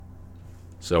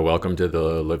So, welcome to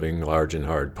the Living Large and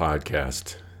Hard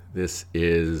podcast. This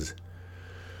is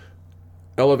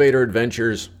Elevator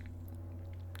Adventures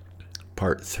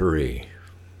Part 3.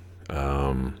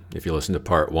 If you listen to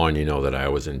Part 1, you know that I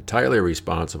was entirely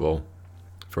responsible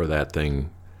for that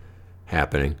thing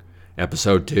happening.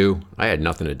 Episode 2, I had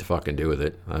nothing to fucking do with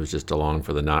it. I was just along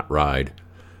for the not ride.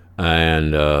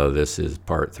 And this is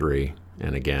Part 3.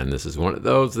 And again, this is one of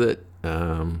those that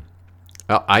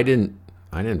I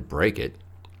didn't break it.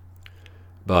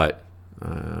 But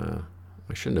I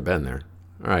shouldn't have been there.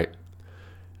 All right.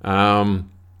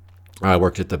 I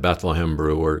worked at the Bethlehem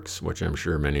Brew Works, which I'm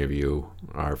sure many of you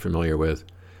are familiar with.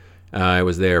 I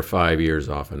was there 5 years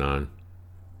off and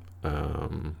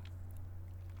on.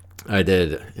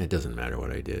 It doesn't matter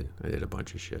what I did. I did a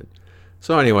bunch of shit.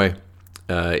 So anyway,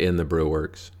 in the Brew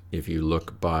Works, if you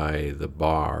look by the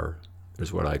bar,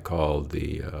 there's what I call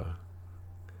the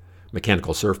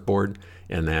mechanical surfboard,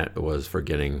 and that was for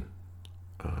getting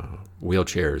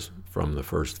wheelchairs from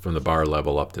the bar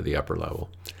level up to the upper level.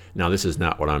 Now, this is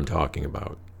not what I'm talking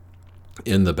about.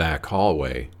 In the back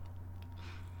hallway,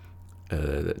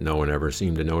 that no one ever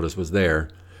seemed to notice was there,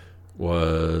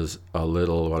 was a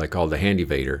little, what I called the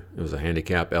handivator. It was a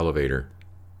handicap elevator.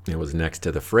 It was next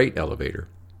to the freight elevator.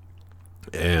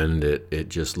 And it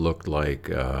just looked like,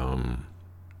 it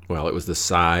was the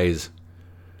size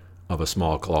of a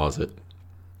small closet.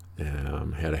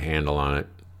 Had a handle on it.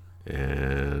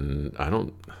 And I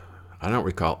don't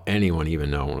recall anyone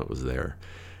even knowing it was there.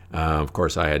 Of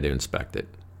course, I had to inspect it.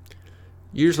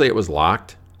 Usually it was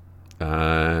locked,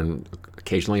 and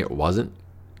occasionally it wasn't.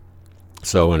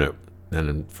 So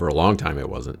and for a long time it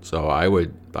wasn't. So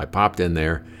I popped in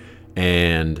there,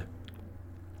 and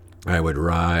I would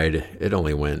ride. It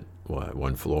only went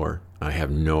one floor. I have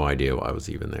no idea why I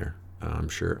was even there. I'm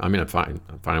sure. I mean, I'm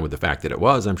fine with the fact that it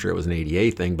was. I'm sure it was an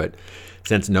ADA thing, but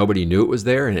since nobody knew it was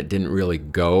there and it didn't really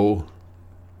go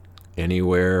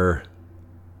anywhere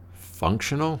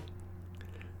functional,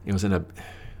 it was in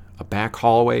a back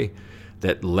hallway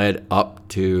that led up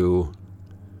to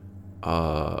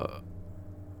a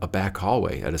back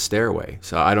hallway at a stairway.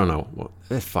 So I don't know. Well,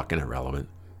 it's fucking irrelevant.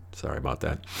 Sorry about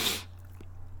that.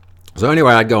 So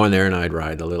anyway, I'd go in there and I'd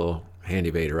ride the little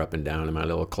handivator up and down in my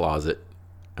little closet.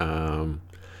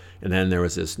 And then there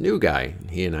was this new guy.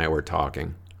 He and I were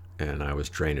talking, and I was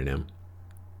training him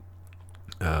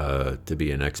to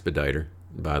be an expediter.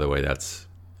 By the way, I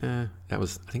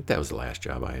think that was the last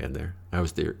job I had there. I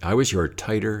was your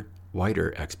tighter,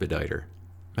 whiter expediter,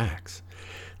 Max.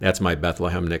 That's my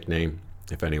Bethlehem nickname.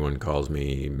 If anyone calls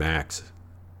me Max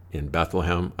in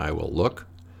Bethlehem, I will look.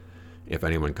 If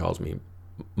anyone calls me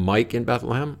Mike in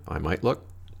Bethlehem, I might look.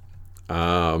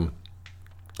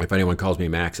 If anyone calls me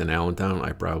Max in Allentown,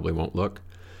 I probably won't look.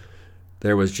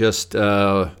 There was just,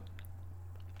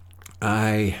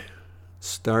 I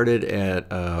started at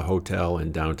a hotel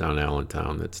in downtown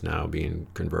Allentown that's now being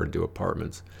converted to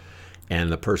apartments.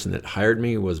 And the person that hired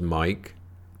me was Mike.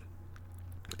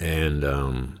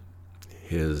 And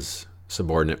his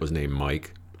subordinate was named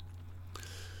Mike.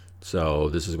 So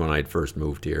this is when I'd first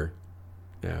moved here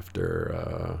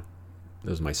after, it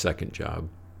was my second job.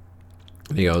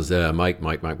 And he goes, Mike.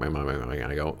 And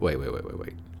I go, wait.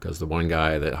 Because the one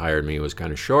guy that hired me was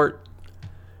kind of short.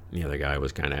 And the other guy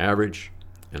was kind of average.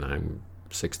 And I'm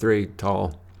 6'3",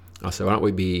 tall. I said, why don't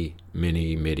we be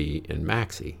Mini, Mitty, and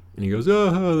Maxie? And he goes,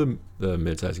 the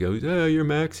midsize goes, you're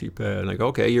Maxie, Pat. And I go,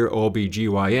 okay, you're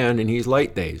OBGYN, and he's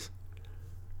Light Days.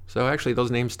 So actually,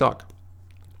 those names stuck.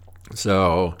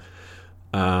 So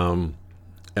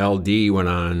LD went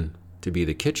on to be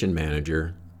the kitchen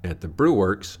manager at the Brew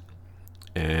Works.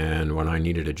 And when I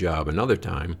needed a job another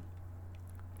time,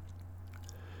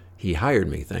 he hired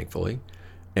me, thankfully.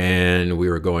 And we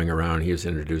were going around. He was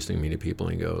introducing me to people.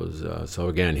 And he goes, so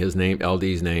again, his name,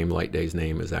 LD's name, Light Day's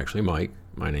name is actually Mike.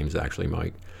 My name's actually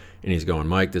Mike. And he's going,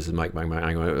 Mike, this is Mike. I'm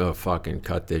going, oh, fucking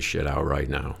cut this shit out right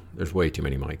now. There's way too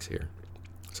many Mikes here.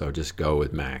 So just go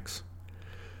with Max.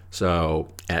 So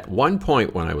at one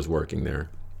point when I was working there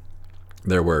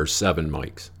were 7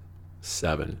 Mikes.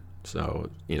 7. So,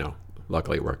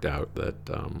 luckily it worked out that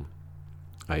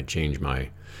I had changed my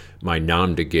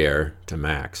nom de guerre to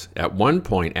Max. At one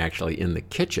point, actually, in the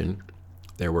kitchen,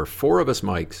 there were 4 of us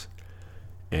Mikes,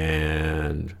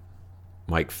 and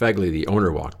Mike Fegley, the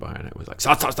owner, walked by, and I was like,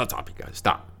 stop, you guys,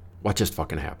 stop. What just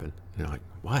fucking happened? And they're like,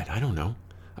 what? I don't know.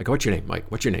 I go, what's your name, Mike?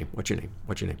 What's your name?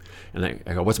 And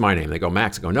I go, what's my name? They go,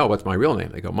 Max. I go, no, what's my real name?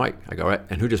 They go, Mike. I go, right.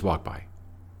 And who just walked by?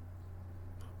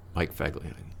 Mike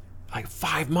Fegley. Like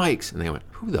 5 Mikes. And they went,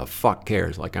 who the fuck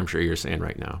cares? Like I'm sure you're saying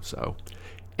right now. So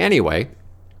anyway,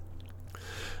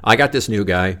 I got this new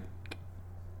guy,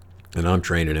 and I'm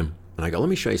training him. And I go, let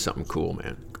me show you something cool,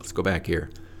 man. Let's go back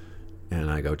here. And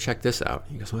I go, check this out.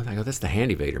 He goes, what? I go, that's the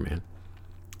Handyvator, man.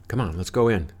 Come on, let's go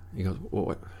in. He goes,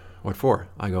 well, what for?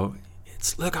 I go,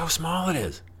 look how small it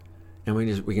is. And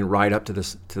we can ride up to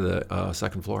the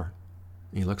second floor.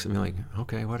 And he looks at me like,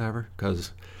 okay, whatever,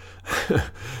 because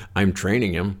I'm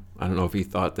training him. I don't know if he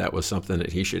thought that was something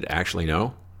that he should actually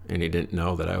know, and he didn't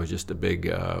know that I was just a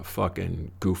big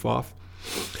fucking goof off.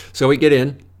 So we get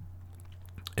in,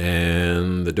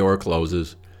 and the door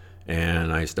closes,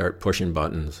 and I start pushing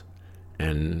buttons,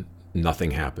 and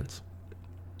nothing happens.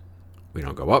 We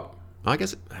don't go up. I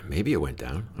guess maybe it went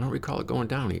down. I don't recall it going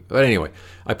down. But anyway,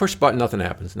 I push the button, nothing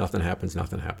happens.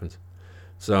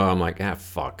 So I'm like,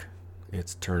 fuck.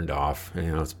 It's turned off.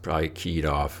 It's probably keyed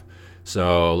off.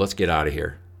 So let's get out of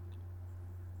here.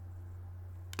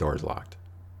 Door's locked.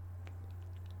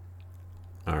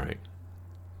 All right.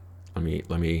 Let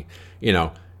me,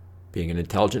 being an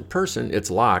intelligent person,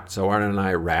 it's locked. So why don't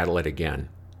I rattle it again?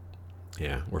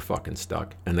 Yeah, we're fucking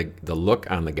stuck. And the look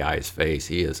on the guy's face,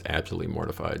 he is absolutely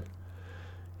mortified.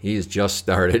 He's just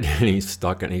started and he's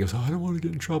stuck and he goes, I don't want to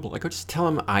get in trouble. I go, just tell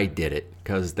him I did it,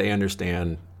 because they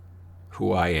understand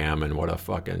who I am and what a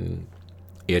fucking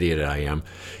idiot I am.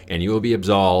 And you will be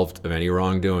absolved of any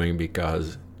wrongdoing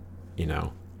because,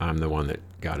 I'm the one that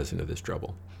got us into this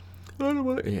trouble. I don't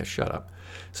want to. Yeah, shut up.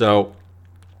 So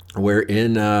we're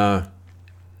in the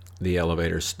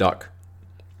elevator, stuck.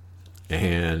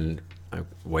 And I'm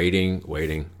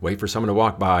wait for someone to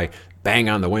walk by, bang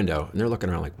on the window. And they're looking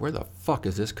around like, where the fuck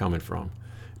is this coming from?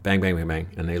 Bang, bang, bang, bang.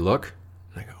 And they look,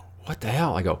 and I go, what the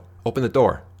hell? I go, open the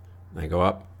door. And they go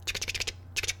up.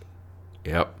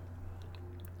 Yep.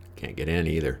 Can't get in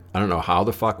either. I don't know how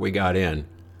the fuck we got in.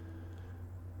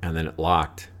 And then it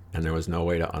locked, and there was no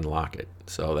way to unlock it.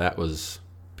 So that was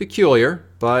peculiar,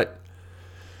 but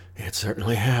it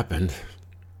certainly happened.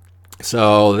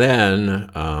 So then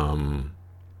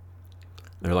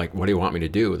they're like, what do you want me to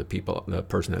do with the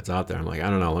person that's out there? I'm like, I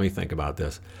don't know. Let me think about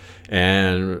this.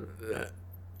 And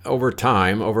over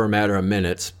time, over a matter of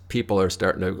minutes, people are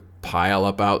starting to pile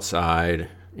up outside,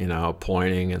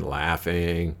 pointing and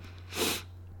laughing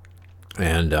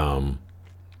and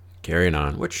carrying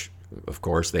on, which, of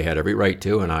course, they had every right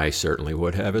to, and I certainly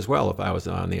would have as well if I was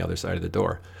on the other side of the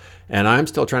door. And I'm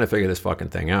still trying to figure this fucking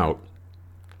thing out.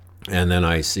 And then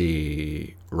I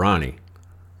see Ronnie,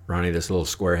 this little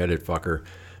square-headed fucker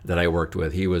that I worked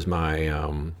with. He was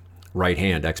my right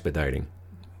hand expediting.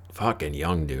 Fucking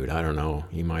young dude. I don't know.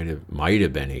 He might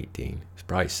have been 18. He's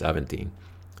probably 17.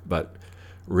 But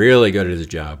really good at his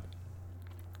job.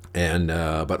 And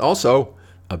but also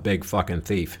a big fucking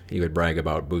thief. He would brag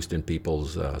about boosting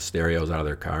people's stereos out of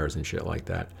their cars and shit like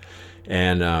that.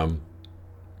 And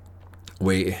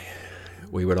we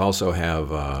would also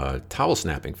have towel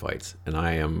snapping fights. And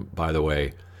I am, by the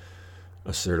way,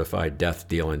 a certified death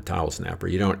dealing towel snapper.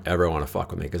 You don't ever want to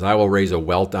fuck with me, because I will raise a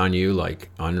welt on you like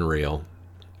unreal.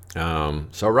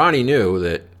 So Ronnie knew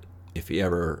that if he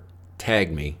ever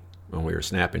tagged me when we were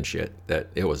snapping shit, that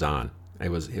it was on. It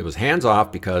was hands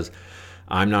off, because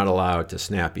I'm not allowed to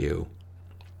snap you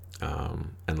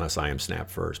unless I am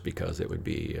snapped first, because it would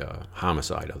be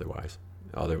homicide otherwise.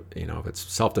 If it's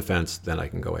self-defense, then I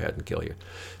can go ahead and kill you.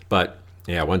 But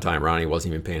yeah, one time Ronnie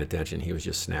wasn't even paying attention. He was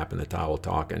just snapping the towel,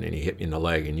 talking, and he hit me in the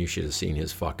leg, and you should have seen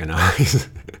his fucking eyes.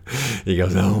 He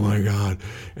goes, oh my God.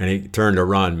 And he turned to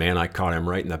run. Man, I caught him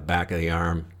right in the back of the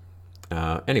arm.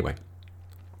 Anyway.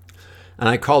 And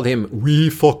I called him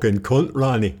wee fucking cunt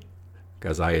Ronnie,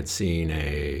 because I had seen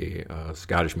a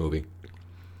Scottish movie.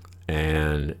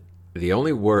 And the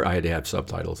only word, I had to have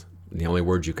subtitles. The only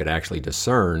words you could actually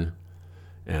discern,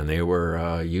 and they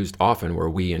were used often, were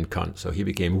wee and cunt. So he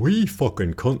became wee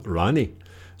fucking cunt Ronnie.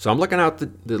 So I'm looking out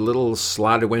the little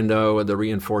slotted window with the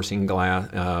reinforcing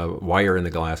glass wire in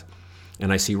the glass,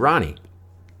 and I see Ronnie.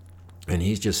 And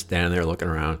he's just standing there looking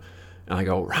around. And I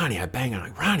go, Ronnie, I bang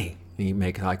on, Ronnie. And he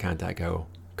makes eye contact. I go,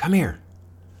 come here.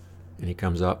 And he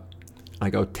comes up. I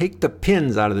go, take the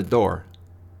pins out of the door.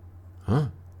 Huh?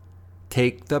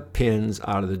 Take the pins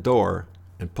out of the door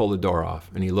and pull the door off.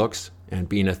 And he looks, and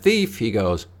being a thief, he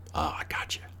goes, oh, I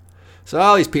got you. So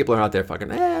all these people are out there fucking,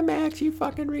 Max, you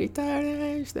fucking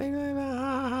retard.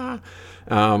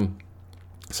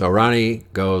 So Ronnie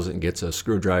goes and gets a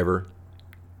screwdriver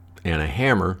and a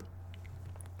hammer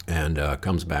and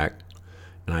comes back.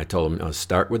 And I told him,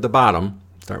 start with the bottom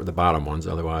ones,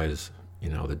 otherwise,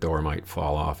 the door might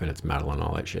fall off and it's metal and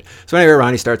all that shit. So anyway,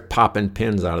 Ronnie starts popping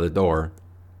pins out of the door,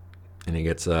 and he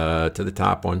gets to the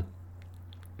top one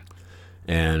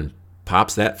and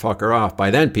pops that fucker off. By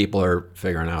then, people are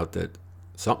figuring out that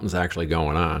something's actually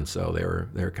going on, so they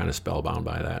were kind of spellbound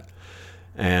by that.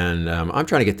 And I'm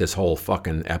trying to get this whole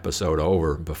fucking episode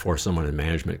over before someone in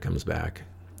management comes back.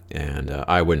 And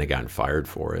I wouldn't have gotten fired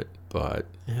for it, but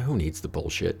who needs the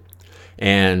bullshit?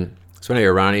 And so anyway,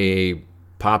 Ronnie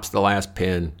pops the last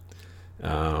pin,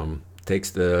 takes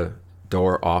the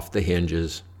door off the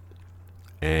hinges,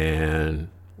 and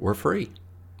we're free,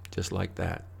 just like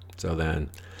that. So then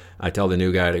I tell the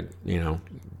new guy to,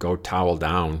 go towel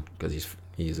down because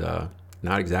he's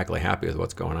not exactly happy with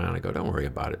what's going on. I go, don't worry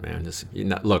about it, man.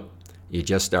 Look, you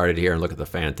just started here and look at the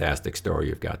fantastic story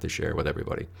you've got to share with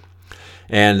everybody.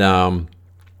 And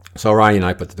so Ronnie and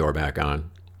I put the door back on,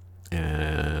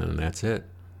 and that's it.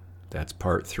 That's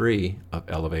part 3 of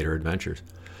Elevator Adventures.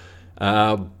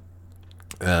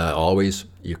 Always,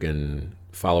 you can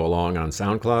follow along on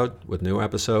SoundCloud with new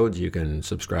episodes. You can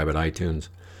subscribe at iTunes.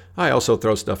 I also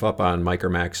throw stuff up on Mike or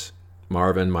Max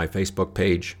Marvin, my Facebook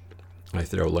page. I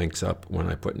throw links up when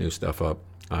I put new stuff up.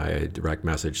 I direct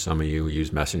message some of you,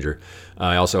 use Messenger.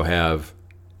 I also have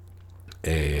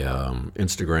a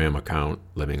Instagram account,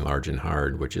 Living Large and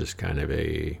Hard, which is kind of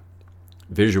a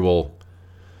visual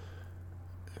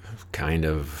kind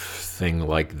of thing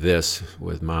like this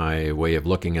with my way of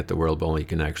looking at the world, but only you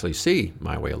can actually see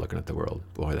my way of looking at the world.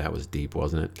 Boy, that was deep,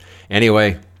 wasn't it?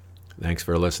 Anyway, thanks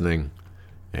for listening,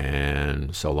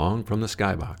 and so long from the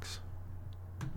Skybox.